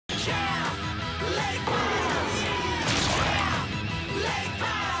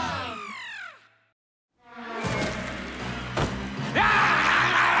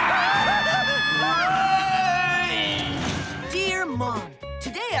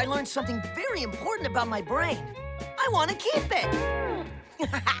I learned something very important about my brain. I want to keep it.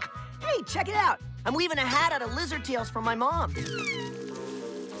 Hey, check it out. I'm weaving a hat out of lizard tails for my mom.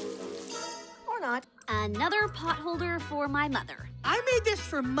 Or not. Another pot holder for my mother. I made this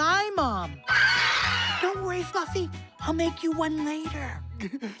for my mom. Don't worry, Fluffy. I'll make you one later.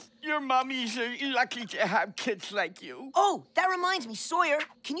 Your mommies are lucky to have kids like you. Oh, that reminds me, Sawyer.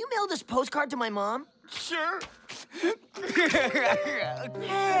 Can you mail this postcard to my mom? Sure.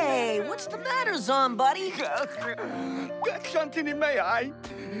 Hey, what's the matter, buddy? Got something in my eye.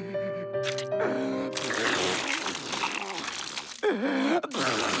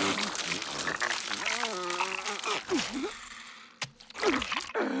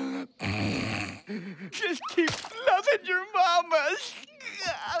 Just keep loving your mamas.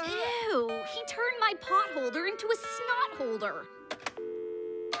 Ew, he turned my pot holder into a snot holder.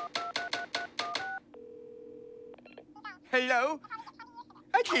 Hello?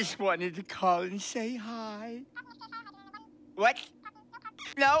 I just wanted to call and say hi. What?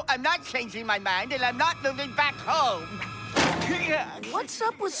 No, I'm not changing my mind, and I'm not moving back home. What's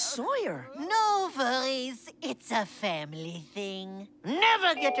up with Sawyer? No worries. It's a family thing.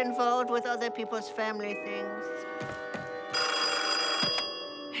 Never get involved with other people's family things.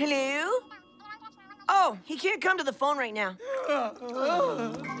 Hello? Oh, he can't come to the phone right now.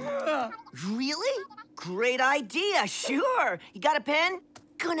 Really? Great idea, sure. You got a pen?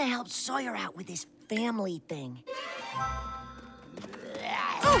 Gonna help Sawyer out with his family thing.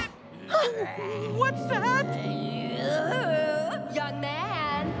 Oh! What's that? Young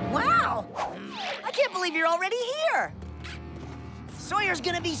man. Wow! I can't believe you're already here. Sawyer's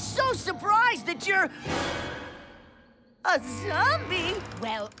gonna be so surprised that you're a zombie.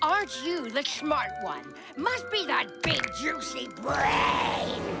 Well, aren't you the smart one? Must be that big, juicy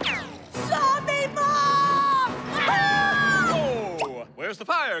brain. Zombie mom! Ah! Oh, where's the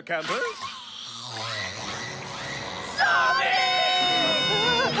fire, campers?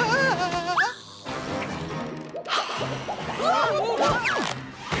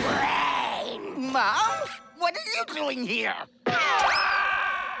 Mom? What are you doing here?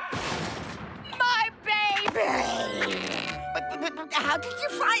 My baby! But how did you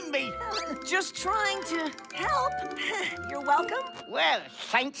find me? Just trying to help. You're welcome. Well,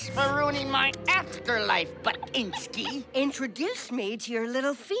 thanks for ruining my afterlife, Buttinsky. Introduce me to your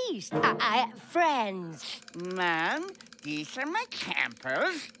little feast. Friends. Ma'am, these are my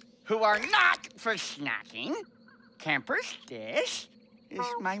campers, who are not for snacking. Campers, this is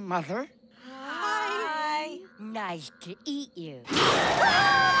my mother. Hi. Nice to eat you. Okay,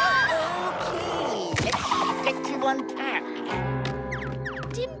 let's get to unpack.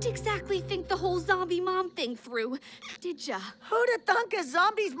 Didn't exactly think the whole zombie mom thing through, did ya? Who'd have thunk a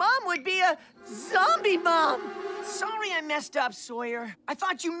zombie's mom would be a zombie mom? Sorry I messed up, Sawyer. I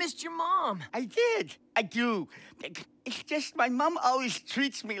thought you missed your mom. I did. I do. It's just my mom always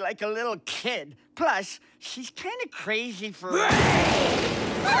treats me like a little kid. Plus, she's kind of crazy for...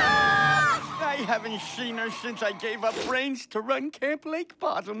 I haven't seen her since I gave up brains to run Camp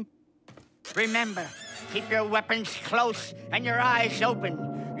Lakebottom. Remember, keep your weapons close and your eyes open.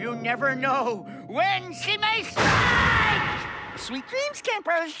 You never know when she may strike! Sweet dreams,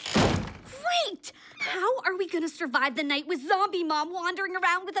 campers. Great! How are we gonna survive the night with zombie mom wandering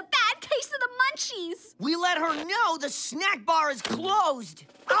around with a bad case of the munchies? We let her know the snack bar is closed.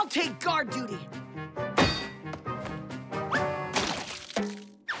 I'll take guard duty.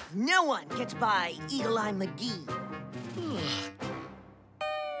 No one gets by Eagle Eye McGee.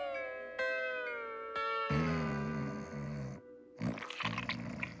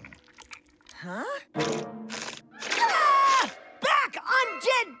 Huh? Ah! Back,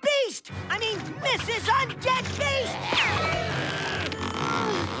 undead beast! I mean, Mrs. Undead Beast!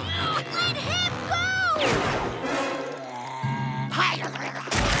 Let him go!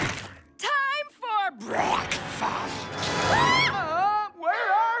 Time for breakfast.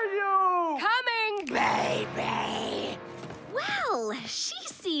 Where are you? Coming, baby. Well, she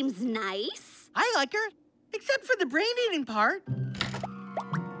seems nice. I like her, except for the brain-eating part.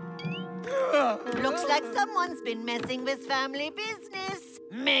 Looks like someone's been messing with family business.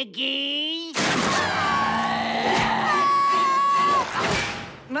 McGee!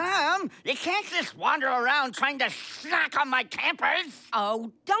 Mom, you can't just wander around trying to snack on my campers.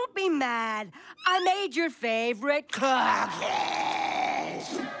 Oh, don't be mad. I made your favorite cookies.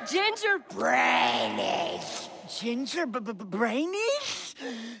 Ginger brainies. Ginger brainies?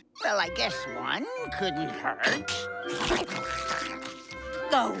 Well, I guess one couldn't hurt.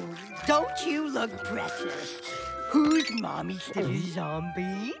 Oh, don't you look precious? Whose mommy's still a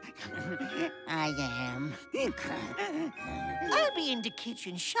zombie? I am. I'll be in the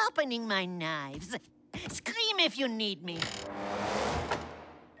kitchen sharpening my knives. Scream if you need me.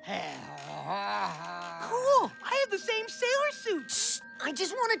 Cool! I have the same sailor suit. Shh! I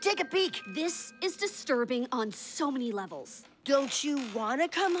just want to take a peek. This is disturbing on so many levels. Don't you want to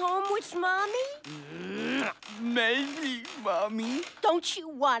come home with Mommy? Maybe, Mommy. Don't you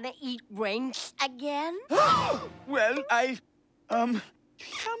want to eat rings again? Well,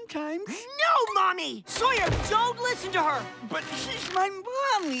 sometimes. No, Mommy! Sawyer, don't listen to her! But she's my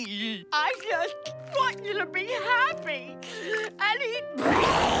mommy. I just want you to be happy and eat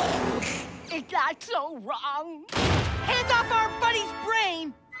brains. Is that so wrong? Hands off our buddy's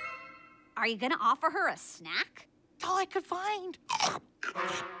brain! Are you gonna offer her a snack? That's all I could find.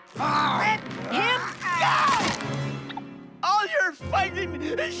 Let him go! All your fighting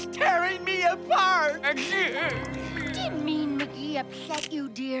is tearing me apart. Didn't mean McGee upset you,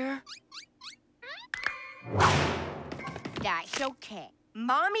 dear. That's okay.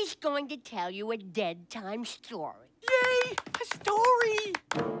 Mommy's going to tell you a dead time story. Yay! A story!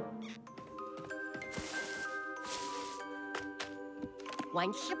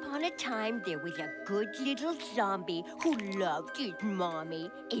 Once upon a time, there was a good little zombie who loved his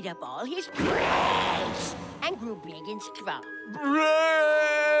mommy, ate up all his brains, and grew big and strong.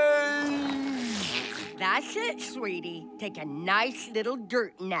 That's it, sweetie. Take a nice little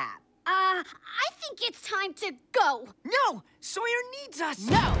dirt nap. I think it's time to go. No! Sawyer needs us!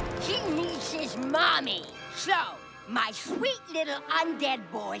 No, he needs his mommy. So, my sweet little undead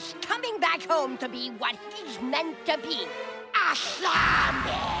boy's coming back home to be what he's meant to be. A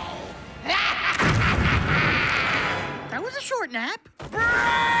zombie! That was a short nap.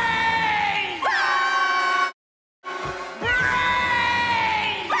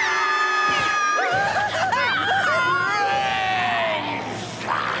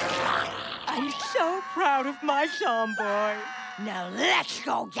 I'm so proud of my zombie. Now let's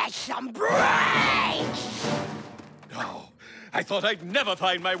go get some brains! No, I thought I'd never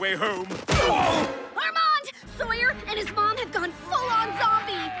find my way home. Armand! Sawyer and his mom have gone full-on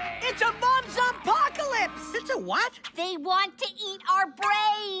zombie. It's a mom's apocalypse! It's a what? They want to eat our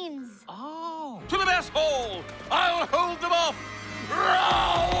brains. Oh. To the mess hall! I'll hold them off!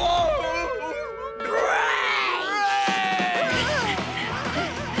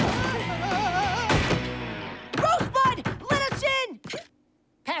 Rosebud, let us in!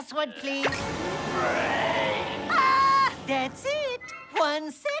 Password, please. Ah, that's it.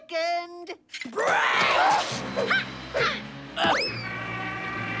 1 second.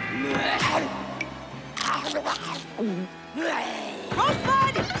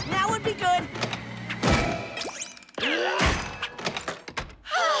 Rosebud, now would be good.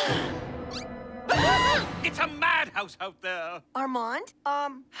 It's a madhouse out there! Armand,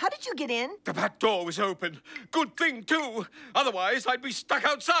 how did you get in? The back door was open. Good thing, too. Otherwise, I'd be stuck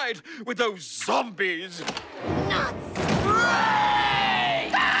outside with those zombies.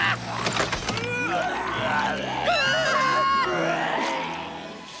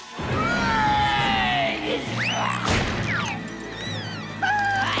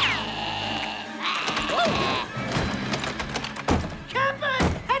 Campers,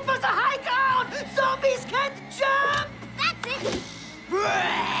 head for the high ground! Zombies can't jump! That's it.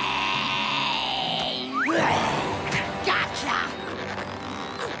 Gotcha!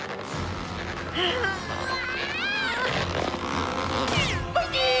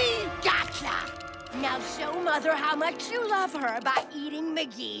 Gotcha! Now show Mother how much you love her by eating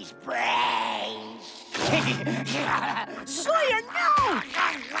McGee's brains. Sawyer, no!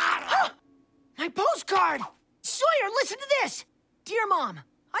 My postcard! Sawyer, listen to this! Dear Mom,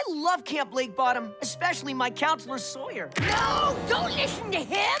 I love Camp Lakebottom, especially my counselor, Sawyer. No! Don't listen to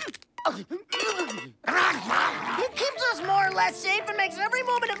him! It keeps us more or less safe and makes every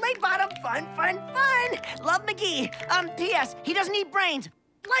moment at Lakebottom fun, fun, fun! Love McGee. P.S. He doesn't eat brains.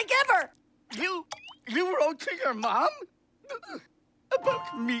 Like ever! You wrote to your mom?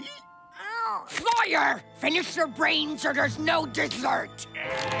 About me? Ow. Sawyer! Finish your brains or there's no dessert!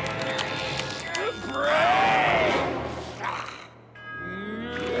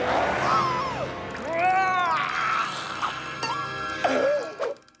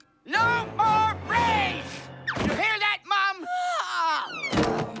 No more brains! You hear that, Mom?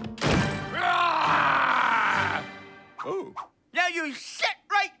 Oh. Now you sit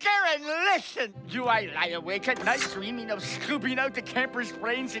right there and listen. Do I lie awake at night dreaming of scooping out the campers'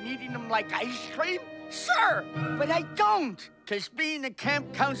 brains and eating them like ice cream? Sure, but I don't, because being a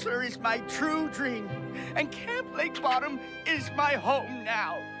camp counselor is my true dream, and Camp Lakebottom is my home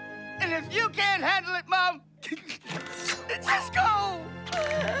now. And if you can't handle it, Mom, Cisco!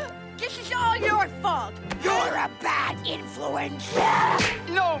 This is all your fault. You're a bad influence.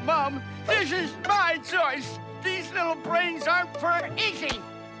 No, Mom. This is my choice. These little brains aren't for Izzy.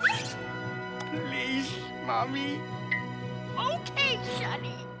 Please, Mommy. Okay,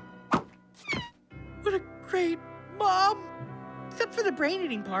 Sonny. What a great mom. Except for the brain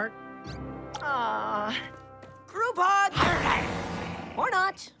eating part. Aw. Group hug! Or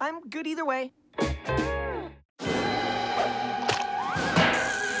not. I'm good either way.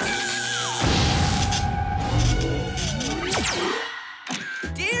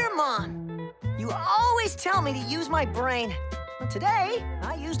 Dear Mom, you always tell me to use my brain. But today,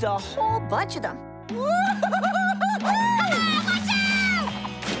 I used a whole bunch of them.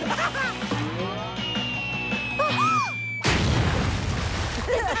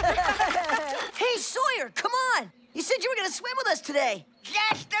 Hey, Sawyer, come on! You said you were gonna swim with us today.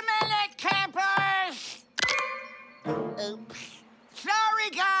 Just a minute, campers! Oops. Sorry,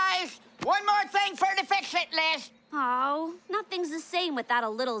 guys. One more thing for the fix-it list. Oh, nothing's the same without a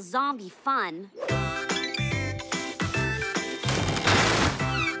little zombie fun.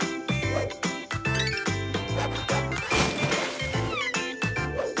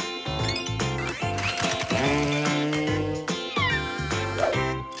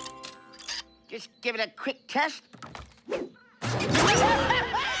 Just give it a quick test. Hey,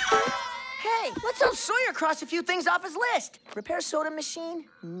 let's help Sawyer cross a few things off his list. Repair soda machine?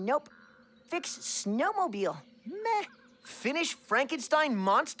 Nope. Fix snowmobile? Meh. Finish Frankenstein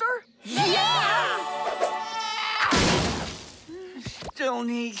monster? Yeah! Still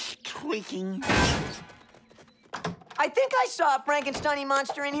needs tweaking. I think I saw a Frankenstein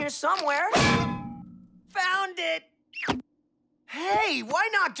monster in here somewhere. Found it! Hey, why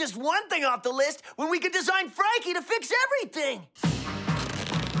not just one thing off the list when we could design Frankie to fix everything?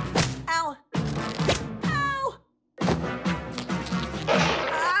 Ow. Ow!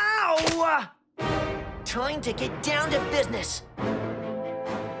 Ow! Time to get down to business.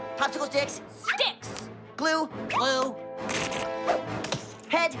 Popsicle sticks. Sticks! Glue. Glue.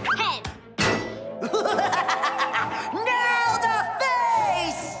 Head. Head! Now the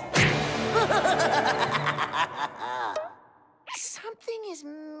face! Something is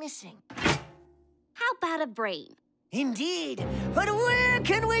missing. How about a brain? Indeed, but where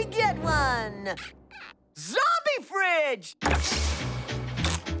can we get one? Zombie fridge!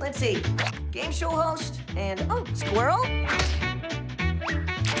 Let's see, game show host and, oh, squirrel?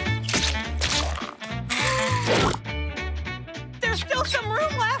 There's still some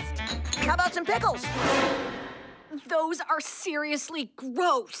room left. How about some pickles? Those are seriously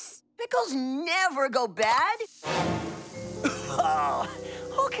gross. Pickles never go bad. Oh,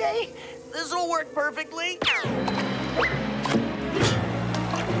 okay, this'll work perfectly.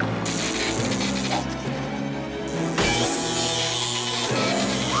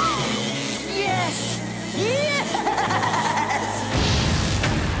 Yes! Yes!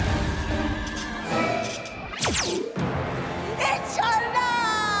 It's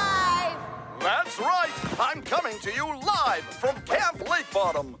alive! That's right. I'm coming to you live from Camp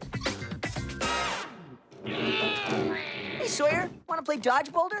Lakebottom. Hey, Sawyer, want to play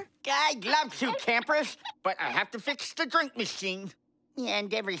dodge boulder? I'd love to, campers, but I have to fix the drink machine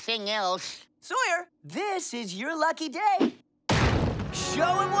and everything else. Sawyer, this is your lucky day.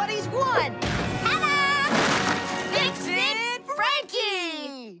 Show him what he's won. Fix it,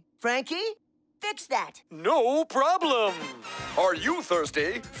 Frankie! Frankie, fix that. No problem. Are you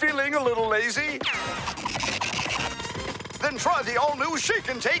thirsty? Feeling a little lazy? Then try the all-new Shake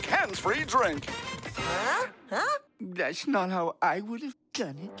and Take hands-free drink. Huh? Huh? That's not how I would have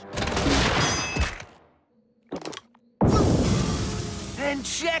done it. And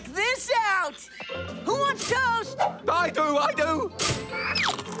check this out! Who wants toast? I do.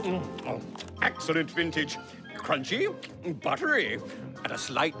 Excellent vintage. Crunchy, buttery, and a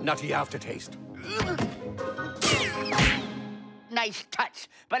slight nutty aftertaste. Nice touch,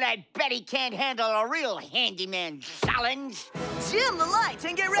 but I bet he can't handle a real handyman challenge. Dim the lights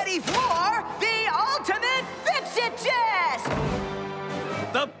and get ready for the ultimate fix-it test!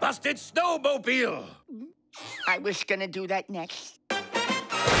 The busted snowmobile! I was gonna do that next.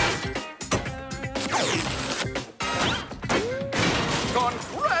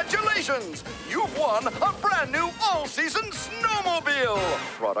 Congratulations! You've won a brand new all-season snowmobile!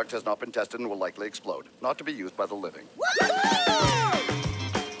 Product has not been tested and will likely explode. Not to be used by the living.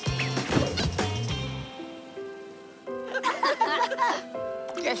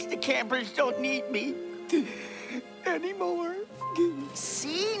 Guess the campers don't need me anymore.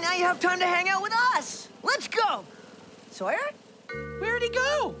 See, now you have time to hang out with us. Let's go. Sawyer? Where'd he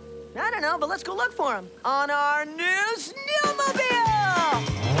go? I don't know, but let's go look for him on our new snowmobile!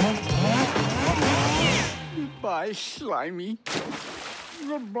 Goodbye, Slimy.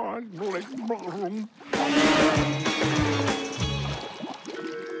 Goodbye, Blake.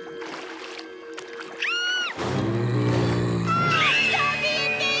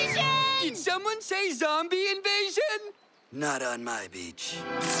 Did someone say zombie invasion? Not on my beach.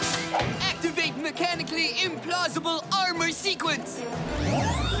 Activate mechanically implausible armor sequence.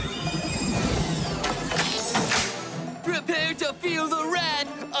 Prepare to feel the wrath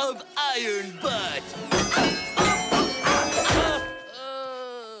of Iron Butt.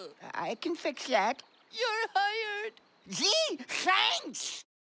 I can fix that. You're hired. Gee, thanks!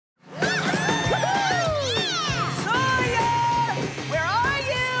 Sawyer! Where are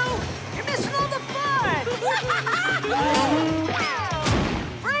you? You're missing all the fun!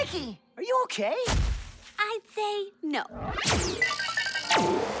 Frankie, are you okay? I'd say no.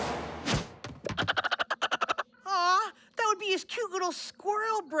 Aw, that would be his cute little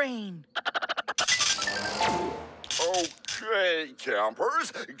squirrel brain. Okay,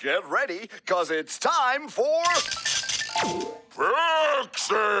 campers, get ready, because it's time for...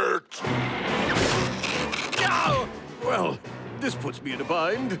 Brexit! No! Well, this puts me in a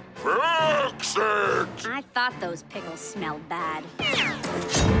bind. Brexit! I thought those pickles smelled bad.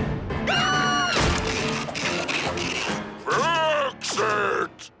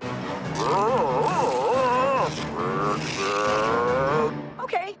 Brexit!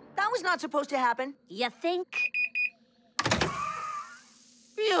 Okay, that was not supposed to happen. You think?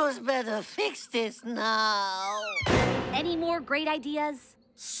 You better fix this now. Any more great ideas?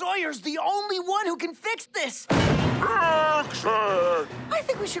 Sawyer's the only one who can fix this. Brexit! I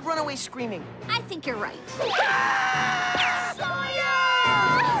think we should run away screaming. I think you're right.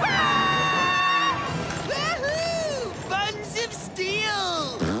 Woohoo! Buns of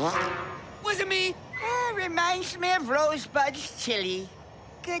steel! Was it me? Reminds me of Rosebud's chili.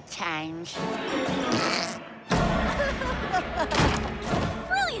 Good times.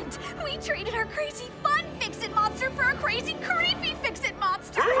 Brilliant! We traded our crazy fun fix-it monster for a crazy creepy fix-it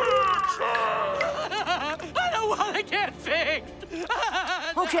monster. I don't want to get fixed.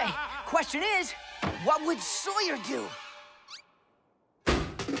 Okay, question is, what would Sawyer do?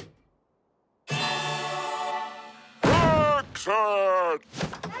 Brexit!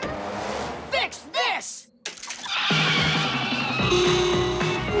 Fix this!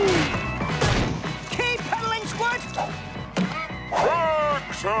 Keep pedaling, Squirt!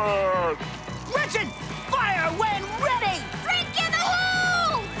 Brexit! Gretchen, fire when ready! Drink in the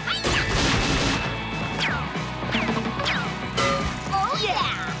hole! Oh,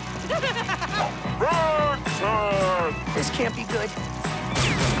 yeah! Brexit! This can't be good.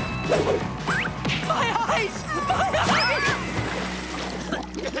 My eyes! My eyes!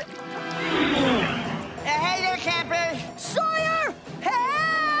 Hey there, campers. Sawyer!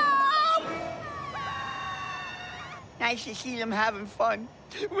 Help! Nice to see them having fun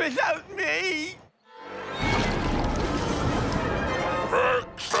without me.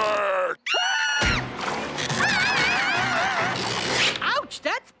 Brexit! Ouch,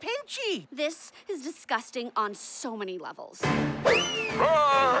 that's pinchy. This is disgusting on so many levels.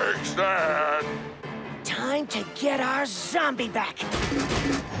 Frankenstein! Time to get our zombie back.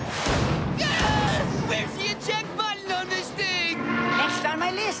 Where's the eject button on this thing? Next on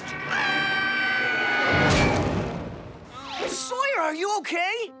my list. Sawyer, are you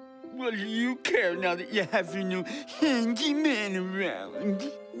okay? Well, you care now that you have your new handyman around.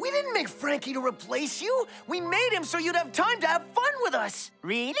 We didn't make Frankie to replace you. We made him so you'd have time to have fun with us.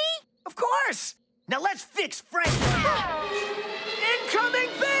 Really? Of course. Now let's fix Frankie. Incoming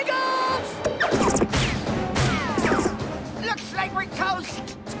bagels! Looks like we're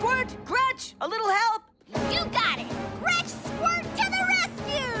toast. Squirt, Gretch, a little help. You got it! Gretch Squirt to the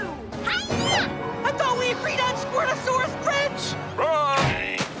rescue! Hi-ya! I thought we agreed on Squirtosaurus Bridge.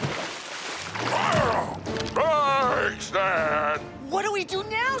 Frankenstein! What do we do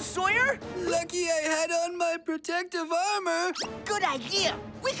now, Sawyer? Lucky I had on my protective armor. Good idea.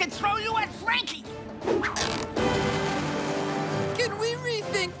 We can throw you at Frankie. Can we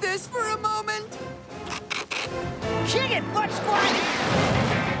rethink this for a moment? Kick it, Buttsquat!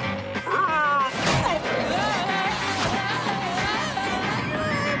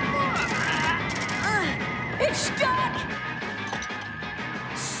 It's stuck!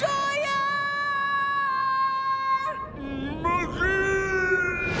 Sawyer!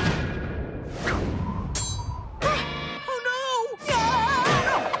 McGee! Oh, no!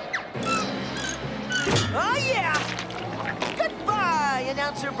 Oh, yeah! Goodbye,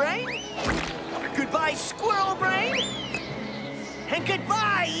 announcer brain. Goodbye, squirrel brain. And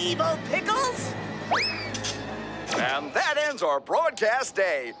goodbye, evil pickles! And that ends our broadcast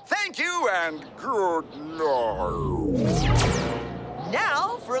day. Thank you and good night.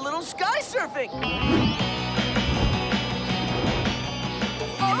 Now for a little sky surfing.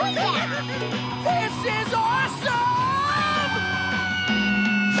 Oh, yeah! This is awesome!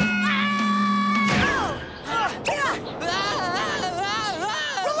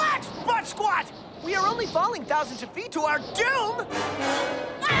 Relax, Buttsquat! We are only falling thousands of feet to our doom!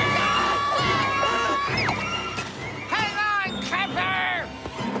 Hang on, camper!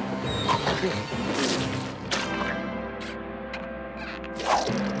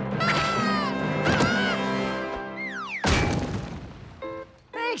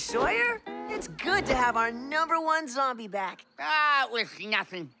 Thanks, Sawyer. It's good to have our #1 zombie back. Ah, it was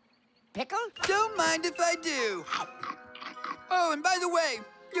nothing. Pickle? Don't mind if I do. Oh, and by the way,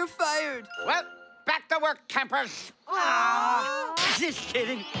 you're fired. Well, back to work, campers. Aww. Just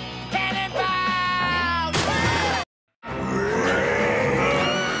kidding. Cannonball!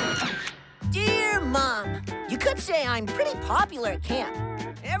 Dear Mom, you could say I'm pretty popular at camp.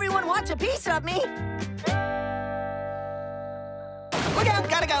 Everyone wants a piece of me. Look out,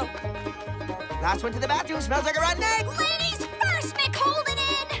 gotta go. Last one to the bathroom smells like a rotten egg. Ladies first, Mick, hold it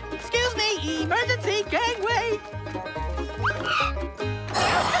in! Excuse me, emergency gangway.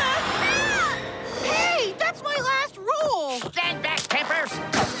 Hey, that's my last roll. Stand back, campers!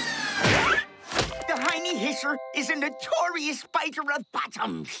 The Heiny Hisser is a notorious biter of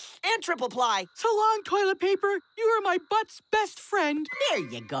bottoms. And triple ply. So long, toilet paper. You are my butt's best friend. There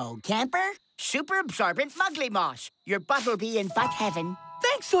you go, camper. Super absorbent muggly moss. Your butt will be in butt heaven.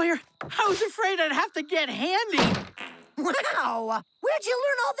 Thanks, Sawyer. I was afraid I'd have to get handy. Wow, where'd you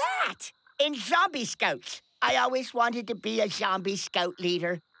learn all that? In Zombie Scouts. I always wanted to be a zombie scout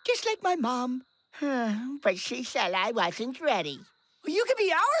leader, just like my mom. But she said I wasn't ready. Well, you could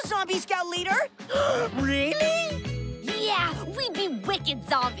be our zombie scout leader. Really? Yeah, we'd be wicked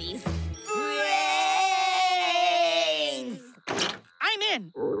zombies. Brains! I'm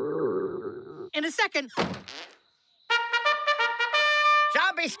in. In a second.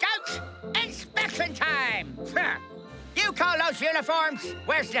 Zombie Scouts, inspection time! You call those uniforms?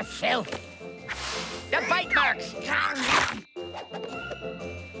 Where's the filth? The bite marks!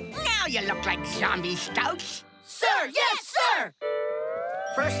 Now you look like Zombie Scouts! Sir, yes, sir!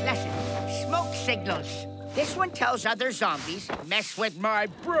 First lesson, smoke signals. This one tells other zombies, mess with my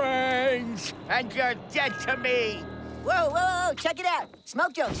brains, and you're dead to me. Whoa, check it out.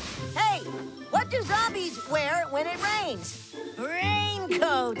 Smoke jokes. Hey, what do zombies wear when it rains?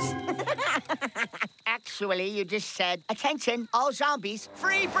 Raincoats. Actually, you just said, attention, all zombies,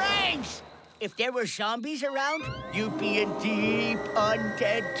 free brains! If there were zombies around, you'd be in deep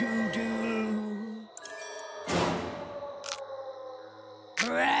undead doo-doo.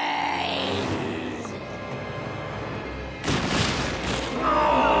 Brains!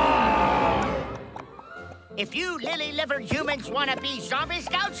 If you lily-livered humans want to be zombie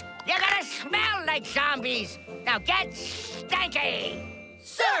scouts, you gotta smell like zombies. Now get stanky!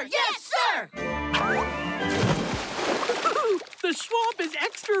 Sir, yes, sir! The swamp is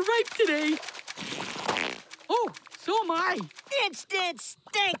extra ripe today. Oh, so am I. Instant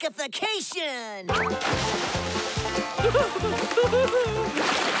stankification!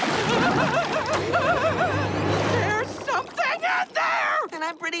 There's something in there! And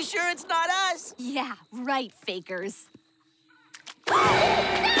I'm pretty sure it's not us. Yeah, right, fakers.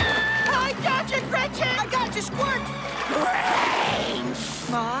 I got you, Gretchen! I got you, Squirt!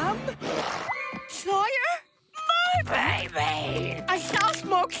 Mom? Sawyer? My baby! I saw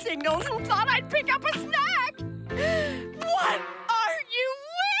smoke signals and thought I'd pick up a snack. What are you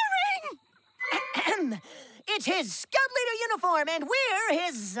wearing? It's his scout leader uniform, and we're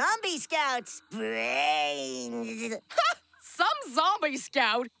his zombie scouts. Brains. Some zombie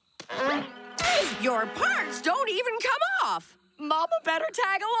scout? Your parts don't even come off. Mama better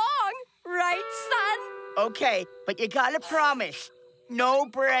tag along. Right, son? Okay, but you gotta promise, no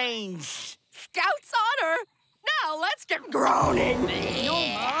brains. Scout's honor. Now let's get groaning. No,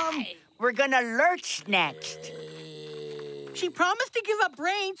 Mom. We're gonna lurch next. She promised to give up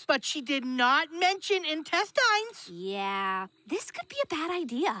brains, but she did not mention intestines. Yeah, this could be a bad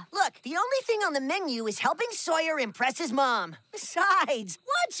idea. Look, the only thing on the menu is helping Sawyer impress his mom. Besides,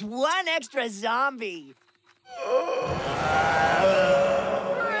 what's one extra zombie?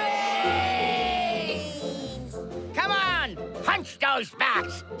 Come on, punch those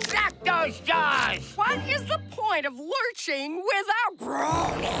backs, slap those jaws. What is the point of lurching without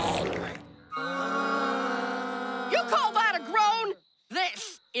groaning? You call that a groan?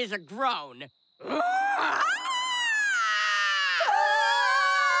 This is a groan.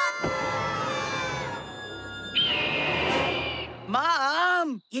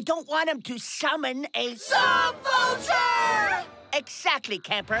 You don't want him to summon a... Zombozer! Exactly,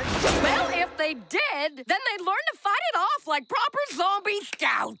 campers. Well, if they did, then they'd learn to fight it off like proper zombie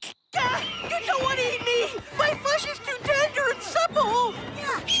scouts. You don't want to eat me! My flesh is too tender and supple!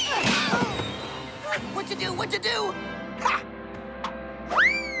 What to do? What to do? Ha!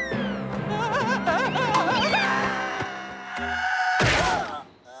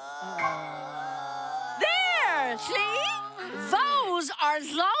 There, see? Those are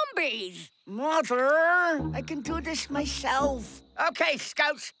zombies. Mother, I can do this myself. Okay,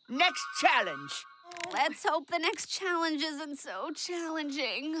 Scouts, next challenge. Let's hope the next challenge isn't so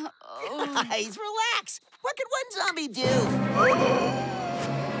challenging. Oh. Guys, relax. What could one zombie do?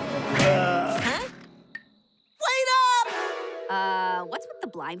 Huh? Wait up! What's with the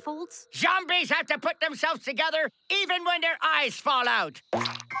blindfolds? Zombies have to put themselves together even when their eyes fall out.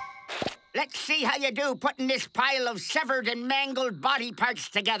 Let's see how you do putting this pile of severed and mangled body parts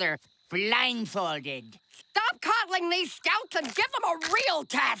together, blindfolded. Stop coddling these scouts and give them a real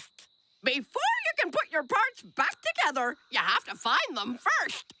test. Before you can put your parts back together, you have to find them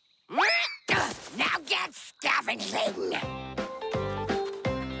first. Now get scavenging.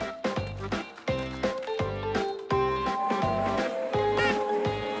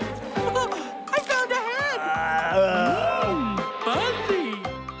 I found a head! Fuzzy!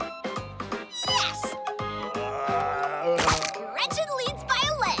 Yes! Gretchen leads by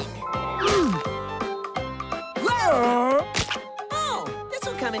a leg. Oh,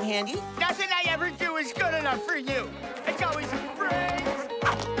 this'll come in handy. Nothing I ever do is good enough for you. It's always a brains.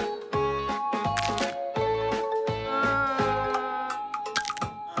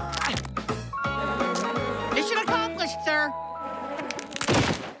 Mission accomplished, sir.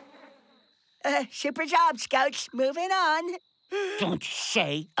 Super job, Scouts. Moving on. Don't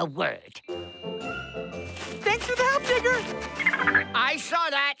say a word. Thanks for the help, Digger! I saw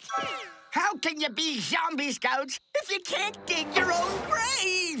that. How can you be zombie Scouts if you can't dig your own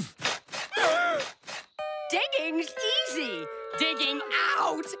grave? Digging's easy. Digging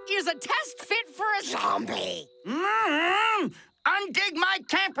out is a test fit for a zombie. Undig my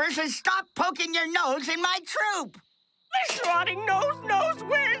campers and stop poking your nose in my troop. This rotting nose knows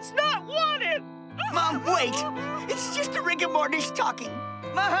where it's not wanted. Mom, wait. It's just a rigor mortis talking.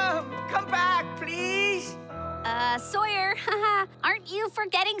 Mom, come back, please. Sawyer, aren't you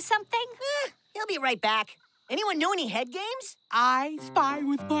forgetting something? He'll be right back. Anyone know any head games? I spy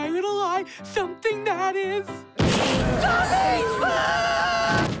with my little eye something that is...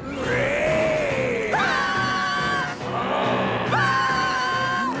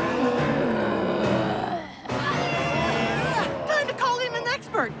 Time to call in an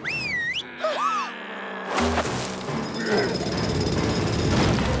expert.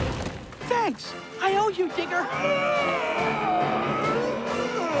 Thanks. I owe you, Digger.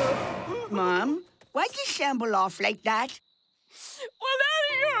 Mom, why'd you shamble off like that? Well, now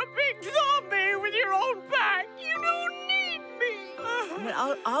that you're a big zombie with your own pack, you don't need me. Well,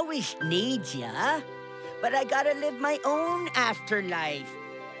 I'll always need ya, but I gotta live my own afterlife.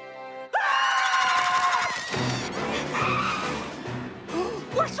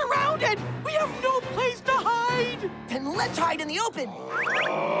 We're surrounded. We have no place to hide. Then let's hide in the open.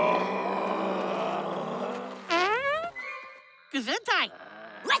 Gesundheit.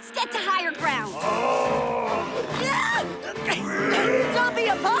 Let's get to higher ground. Zombie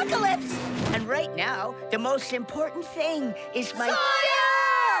apocalypse! And right now, the most important thing is my...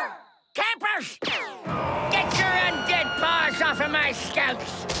 Sawyer! Campers! Get your undead paws off of my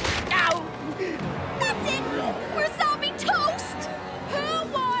Scouts! Now! That's it. We're zombie toast. Who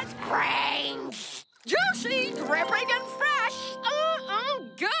wants brains? Juicy, dripping, and fresh.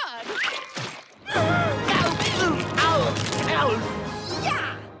 Good.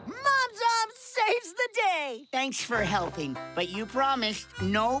 Yeah! Mom Zom saves the day! Thanks for helping, but you promised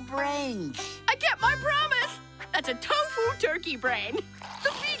no brains. I kept my promise. That's a tofu turkey brain.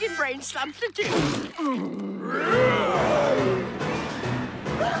 The vegan brain substitute.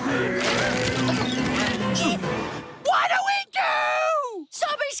 What do we do?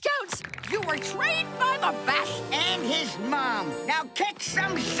 Zombie Scouts, you were trained by the best. And his mom. Now kick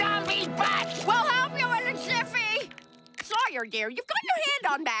some zombie butt! We'll help you with it, Jiffy. Sawyer, dear, you've got your hand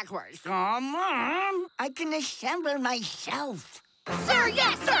on backwards. Oh, Mom, I can assemble myself. Sir,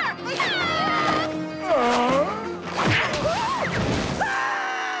 yes, sir.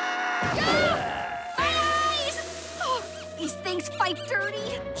 These things fight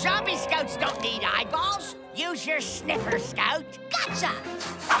dirty. Zombie Scouts don't need eyeballs. Use your sniffer, Scout. Gotcha.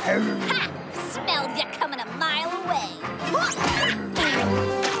 Ha! Smelled you coming a mile away.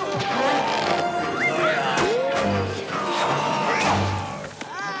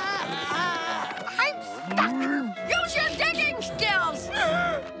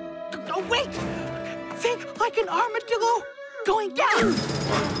 like an armadillo going down.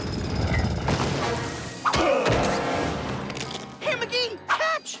 Here, McGee,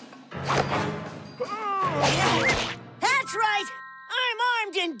 catch! That's right! I'm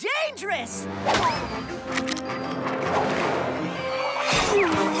armed and dangerous!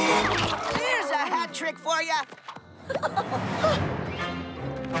 Here's a hat trick for you!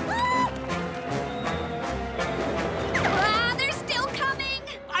 They're still coming!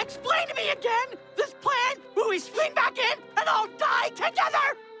 Explain to me again this plan where we swing back in and all die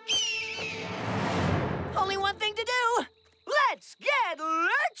together! Only one thing to do! Let's get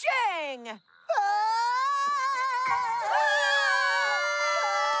lurching!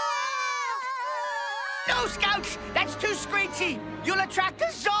 No, Scouts! That's too screechy! You'll attract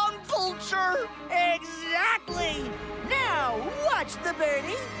a zombie vulture! Exactly! Now, watch the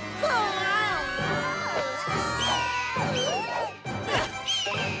birdie! Bye!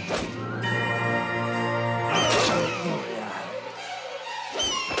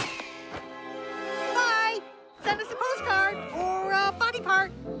 Send us a postcard or a body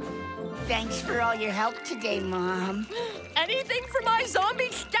part. Thanks for all your help today, Mom. Anything for my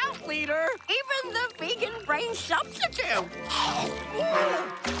zombie scout leader, even the vegan brain substitute.